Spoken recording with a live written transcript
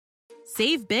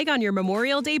Save big on your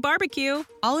Memorial Day barbecue,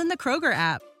 all in the Kroger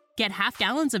app. Get half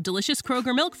gallons of delicious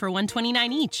Kroger milk for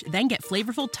 $1.29 each. Then get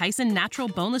flavorful Tyson natural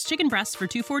boneless chicken breasts for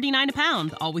 $2.49 a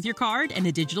pound, all with your card and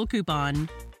a digital coupon.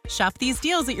 Shop these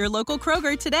deals at your local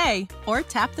Kroger today, or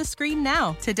tap the screen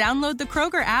now to download the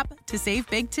Kroger app to save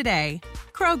big today.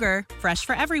 Kroger, fresh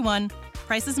for everyone.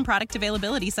 Prices and product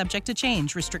availability subject to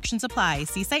change. Restrictions apply.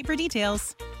 See site for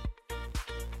details.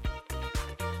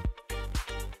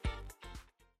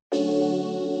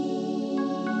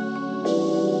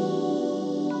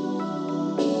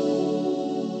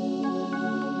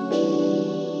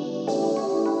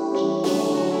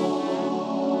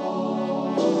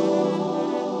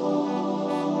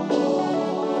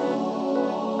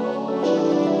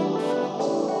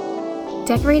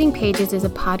 Decorating Pages is a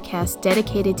podcast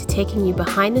dedicated to taking you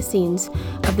behind the scenes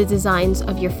of the designs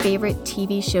of your favorite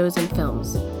TV shows and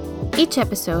films. Each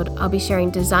episode, I'll be sharing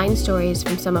design stories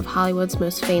from some of Hollywood's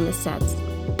most famous sets.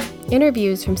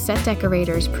 Interviews from set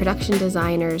decorators, production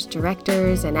designers,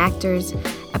 directors, and actors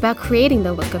about creating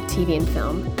the look of TV and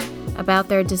film, about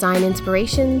their design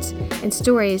inspirations, and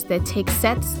stories that take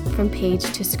sets from page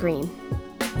to screen.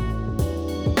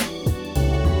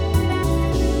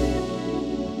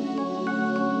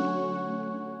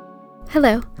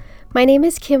 Hello, my name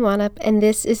is Kim Wannop, and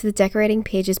this is the Decorating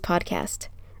Pages podcast.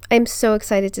 I'm so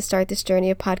excited to start this journey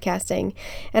of podcasting,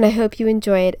 and I hope you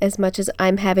enjoy it as much as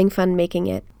I'm having fun making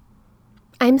it.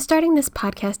 I'm starting this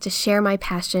podcast to share my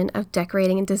passion of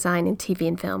decorating and design in TV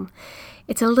and film.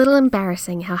 It's a little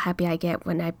embarrassing how happy I get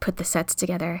when I put the sets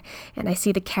together and I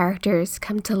see the characters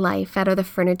come to life out of the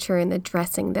furniture and the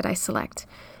dressing that I select.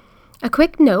 A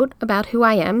quick note about who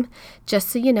I am, just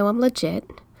so you know I'm legit.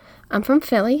 I'm from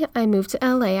Philly. I moved to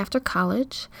LA after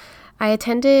college. I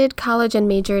attended college and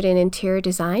majored in interior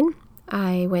design.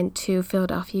 I went to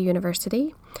Philadelphia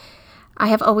University. I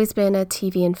have always been a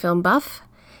TV and film buff.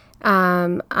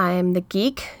 I'm the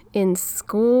geek in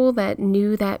school that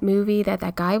knew that movie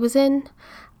that guy was in.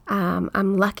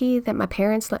 I'm lucky that my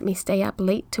parents let me stay up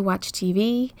late to watch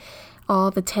TV,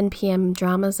 all the 10 p.m.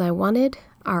 dramas I wanted.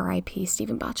 R.I.P.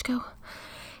 Stephen Bochco.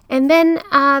 And then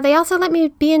they also let me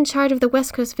be in charge of the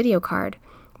West Coast video card,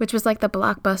 which was like the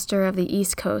Blockbuster of the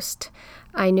East Coast.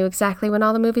 I knew exactly when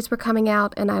all the movies were coming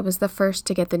out, and I was the first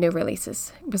to get the new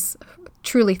releases. It was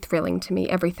truly thrilling to me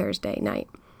every Thursday night.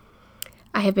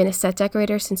 I have been a set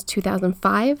decorator since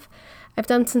 2005. I've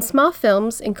done some small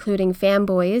films, including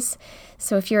Fanboys,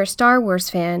 so if you're a Star Wars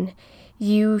fan,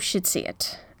 you should see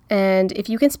it. And if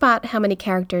you can spot how many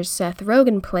characters Seth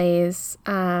Rogen plays,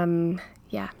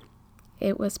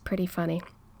 it was pretty funny.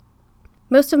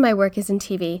 Most of my work is in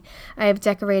TV. I have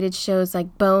decorated shows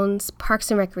like Bones, Parks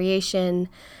and Recreation,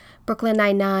 Brooklyn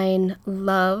Nine-Nine,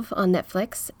 Love on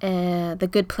Netflix, The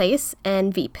Good Place,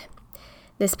 and Veep.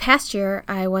 This past year,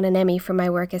 I won an Emmy for my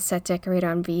work as set decorator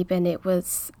on Veep, and it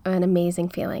was an amazing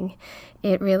feeling.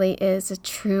 It really is a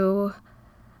true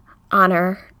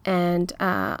honor and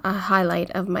a highlight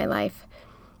of my life.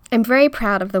 I'm very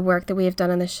proud of the work that we have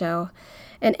done on the show.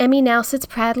 And Emmy now sits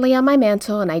proudly on my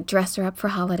mantle, and I dress her up for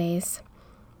holidays.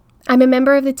 I'm a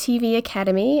member of the TV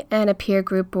Academy and a peer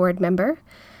group board member.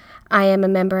 I am a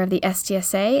member of the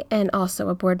SDSA and also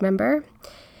a board member.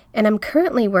 And I'm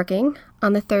currently working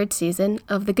on the 3rd season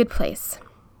of The Good Place.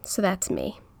 So that's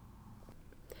me.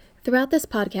 Throughout this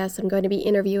podcast, I'm going to be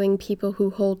interviewing people who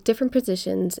hold different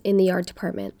positions in the art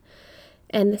department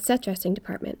and the set dressing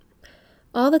department.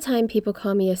 All the time, people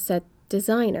call me a set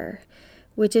designer,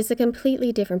 which is a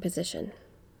completely different position.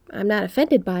 I'm not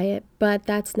offended by it, but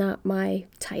that's not my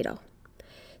title.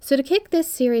 So to kick this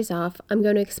series off, I'm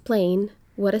going to explain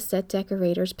what a set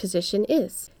decorator's position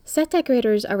is. Set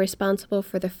decorators are responsible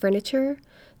for the furniture,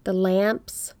 the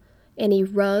lamps, any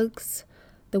rugs,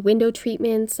 the window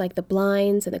treatments like the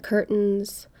blinds and the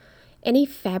curtains, any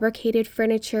fabricated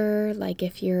furniture, like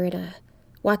if you're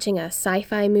watching a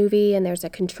sci-fi movie and there's a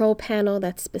control panel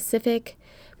that's specific,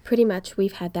 pretty much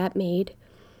we've had that made.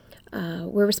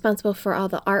 We're responsible for all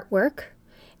the artwork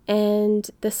and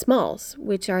the smalls,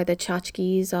 which are the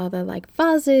tchotchkes, all the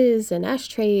vases and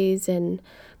ashtrays and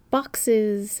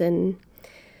boxes, and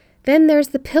then there's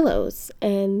the pillows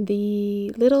and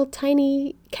the little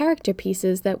tiny character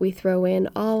pieces that we throw in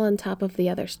all on top of the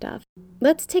other stuff.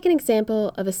 Let's take an example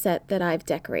of a set that I've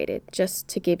decorated, just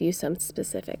to give you some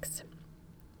specifics.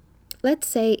 Let's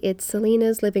say it's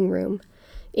Selena's living room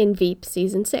in Veep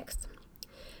Season 6.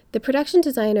 The production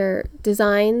designer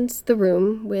designs the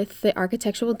room with the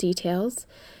architectural details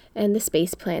and the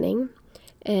space planning,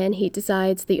 and he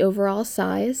decides the overall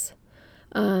size.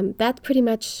 That pretty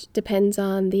much depends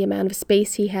on the amount of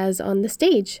space he has on the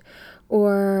stage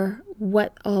or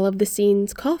what all of the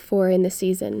scenes call for in the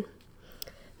season.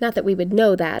 Not that we would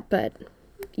know that, but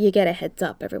you get a heads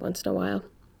up every once in a while.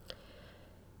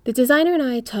 The designer and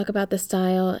I talk about the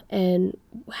style and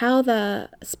how the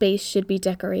space should be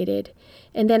decorated,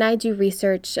 and then I do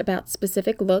research about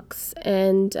specific looks,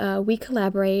 and we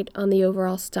collaborate on the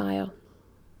overall style.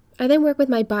 I then work with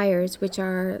my buyers, which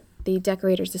are the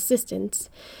decorator's assistants,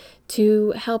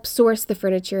 to help source the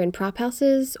furniture in prop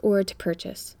houses or to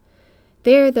purchase.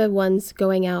 They're the ones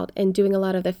going out and doing a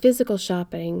lot of the physical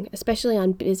shopping, especially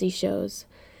on busy shows.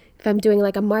 If I'm doing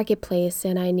like a marketplace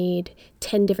and I need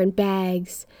 10 different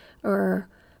bags or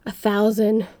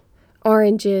 1,000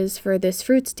 oranges for this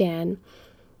fruit stand,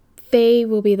 they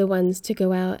will be the ones to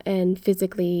go out and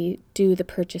physically do the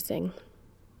purchasing.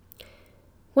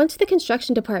 Once the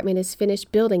construction department is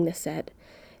finished building the set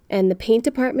and the paint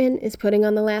department is putting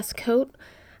on the last coat,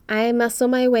 I muscle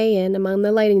my way in among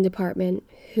the lighting department,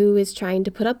 who is trying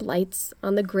to put up lights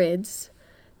on the grids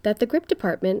that the grip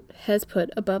department has put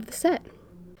above the set.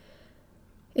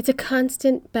 It's a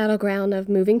constant battleground of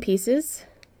moving pieces.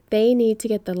 They need to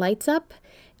get the lights up,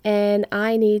 and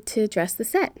I need to dress the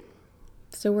set.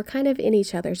 So we're kind of in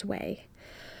each other's way.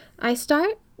 I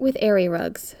start with area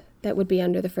rugs that would be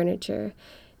under the furniture,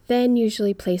 then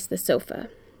usually place the sofa.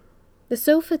 The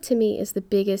sofa to me is the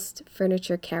biggest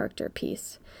furniture character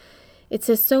piece. It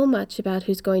says so much about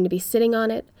who's going to be sitting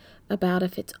on it, about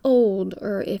if it's old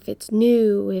or if it's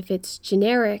new, if it's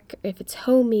generic, if it's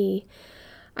homey.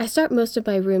 I start most of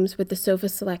my rooms with the sofa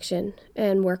selection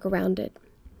and work around it.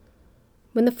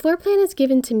 When the floor plan is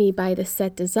given to me by the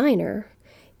set designer,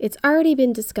 it's already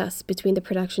been discussed between the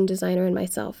production designer and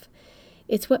myself.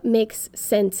 It's what makes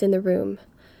sense in the room.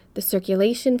 The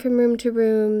circulation from room to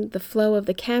room, the flow of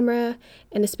the camera,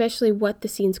 and especially what the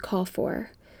scenes call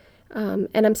for.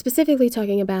 And I'm specifically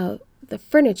talking about the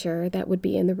furniture that would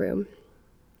be in the room.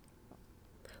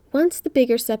 Once the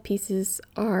bigger set pieces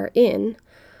are in,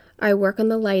 I work on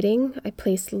the lighting, I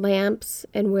place lamps,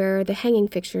 and where the hanging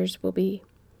fixtures will be.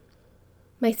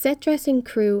 My set dressing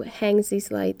crew hangs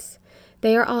these lights.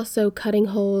 They are also cutting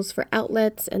holes for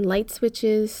outlets and light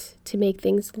switches to make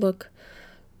things look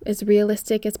as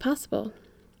realistic as possible.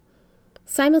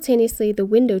 Simultaneously, the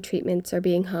window treatments are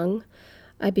being hung.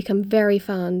 I've become very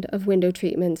fond of window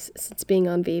treatments since being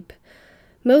on Veep.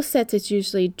 Most sets it's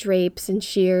usually drapes and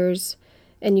sheers,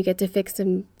 and you get to fix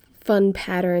some fun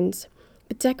patterns.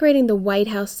 But decorating the White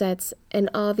House sets and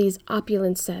all these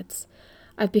opulent sets,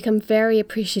 I've become very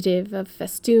appreciative of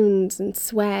festoons and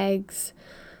swags.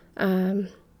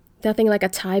 Nothing like a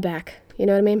tie back, you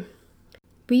know what I mean?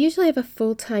 We usually have a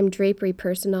full-time drapery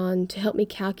person on to help me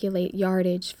calculate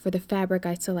yardage for the fabric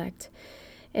I select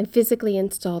and physically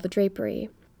install the drapery.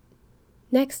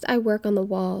 Next, I work on the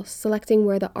wall, selecting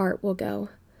where the art will go.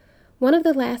 One of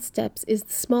the last steps is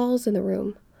the smalls in the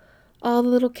room. All the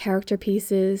little character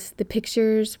pieces, the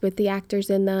pictures with the actors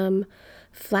in them,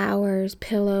 flowers,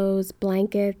 pillows,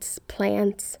 blankets,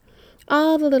 plants,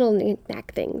 all the little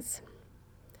knick-knack things.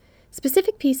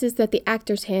 Specific pieces that the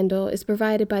actors handle is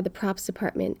provided by the props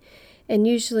department, and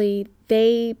usually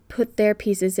they put their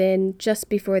pieces in just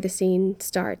before the scene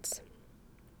starts.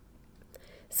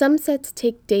 Some sets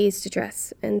take days to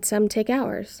dress, and some take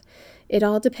hours. It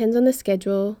all depends on the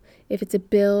schedule, if it's a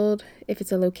build, if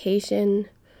it's a location.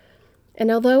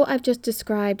 And although I've just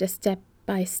described a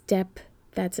step-by-step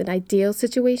that's an ideal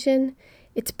situation,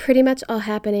 it's pretty much all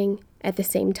happening at the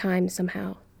same time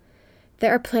somehow.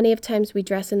 There are plenty of times we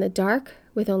dress in the dark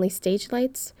with only stage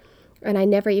lights, and I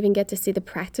never even get to see the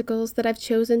practicals that I've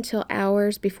chosen till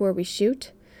hours before we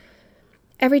shoot.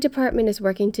 Every department is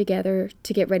working together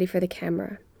to get ready for the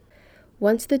camera.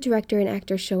 Once the director and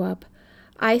actors show up,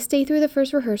 I stay through the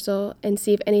first rehearsal and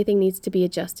see if anything needs to be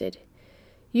adjusted.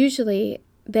 Usually,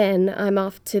 then I'm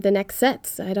off to the next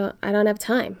sets. I don't have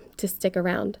time to stick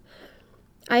around.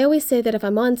 I always say that if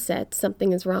I'm on set,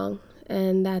 something is wrong,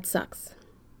 and that sucks.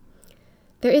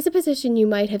 There is a position you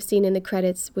might have seen in the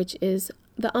credits, which is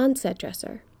the on-set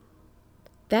dresser.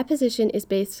 That position is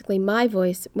basically my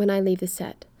voice when I leave the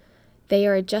set. They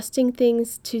are adjusting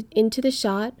things into the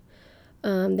shot.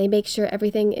 They make sure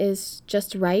everything is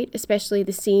just right, especially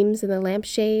the seams and the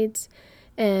lampshades,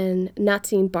 and not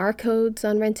seeing barcodes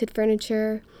on rented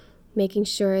furniture, making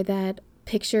sure that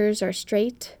pictures are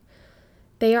straight.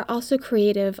 They are also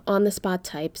creative on-the-spot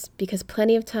types because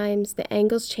plenty of times the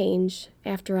angles change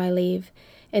after I leave,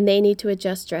 and they need to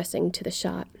adjust dressing to the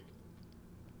shot.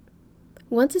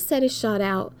 Once a set is shot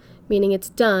out, meaning it's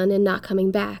done and not coming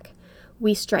back,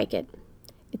 we strike it.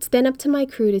 It's then up to my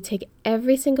crew to take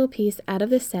every single piece out of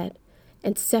the set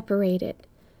and separate it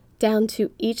down to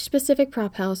each specific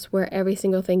prop house where every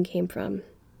single thing came from.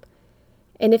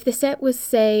 And if the set was,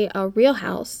 say, a real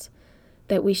house,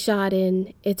 that we shot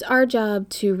in, it's our job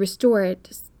to restore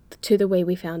it to the way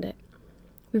we found it.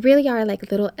 We really are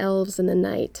like little elves in the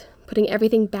night, putting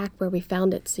everything back where we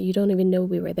found it so you don't even know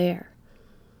we were there.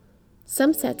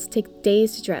 Some sets take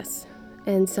days to dress,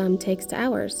 and some takes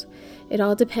hours. It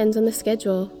all depends on the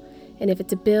schedule, and if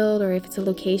it's a build or if it's a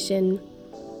location.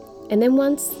 And then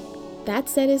once that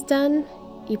set is done,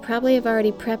 you probably have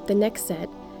already prepped the next set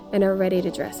and are ready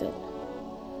to dress it.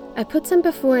 I put some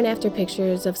before and after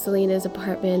pictures of Selena's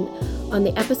apartment on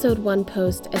the episode 1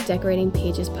 post at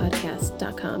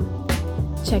decoratingpagespodcast.com.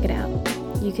 Check it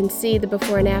out. You can see the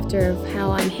before and after of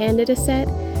how I'm handed a set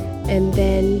and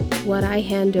then what I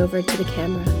hand over to the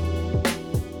camera.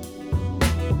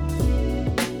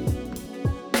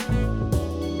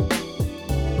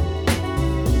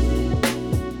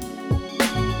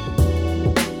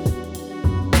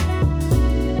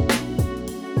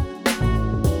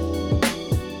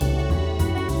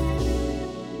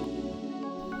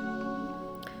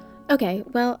 Okay,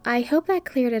 well, I hope that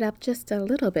cleared it up just a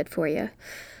little bit for you.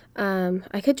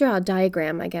 I could draw a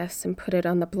diagram, I guess, and put it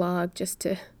on the blog just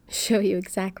to show you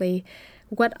exactly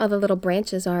what all the little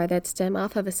branches are that stem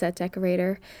off of a set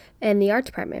decorator and the art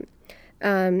department.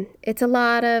 It's a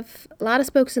lot of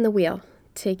spokes in the wheel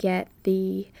to get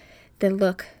the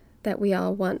look that we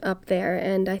all want up there,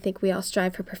 and I think we all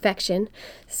strive for perfection.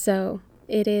 So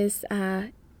it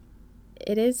isn't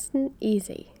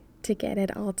easy to get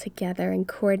it all together and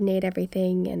coordinate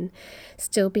everything and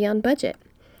still be on budget.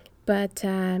 But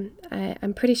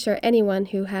I'm pretty sure anyone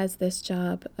who has this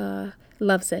job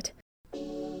loves it.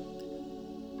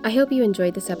 I hope you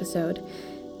enjoyed this episode.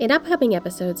 In upcoming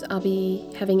episodes, I'll be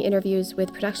having interviews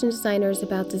with production designers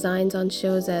about designs on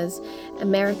shows as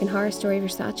American Horror Story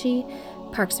Versace,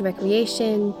 Parks and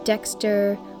Recreation,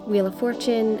 Dexter, Wheel of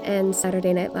Fortune, and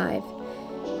Saturday Night Live.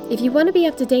 If you want to be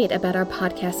up to date about our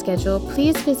podcast schedule,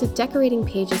 please visit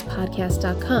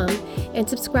decoratingpagespodcast.com and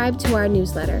subscribe to our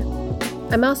newsletter.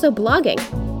 I'm also blogging.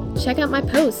 Check out my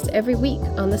posts every week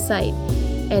on the site,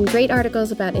 and great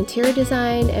articles about interior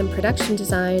design and production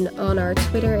design on our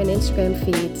Twitter and Instagram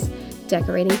feeds,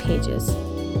 Decorating Pages.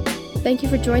 Thank you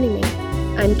for joining me.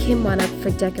 I'm Kim Wannop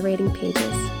for Decorating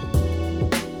Pages.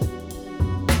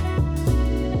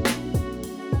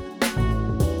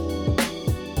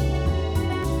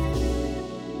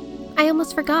 I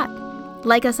almost forgot.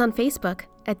 Like us on Facebook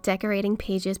at Decorating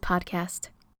Pages Podcast.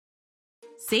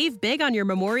 Save big on your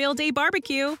Memorial Day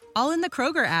barbecue, all in the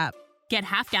Kroger app. Get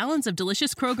half gallons of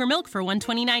delicious Kroger milk for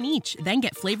 $1.29 each. Then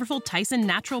get flavorful Tyson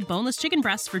natural boneless chicken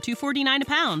breasts for $2.49 a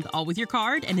pound, all with your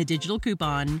card and a digital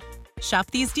coupon. Shop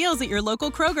these deals at your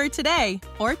local Kroger today,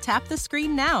 or tap the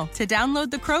screen now to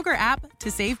download the Kroger app to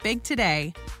save big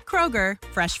today. Kroger,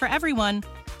 fresh for everyone.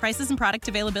 Prices and product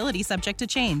availability subject to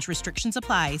change. Restrictions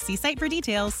apply. See site for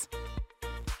details.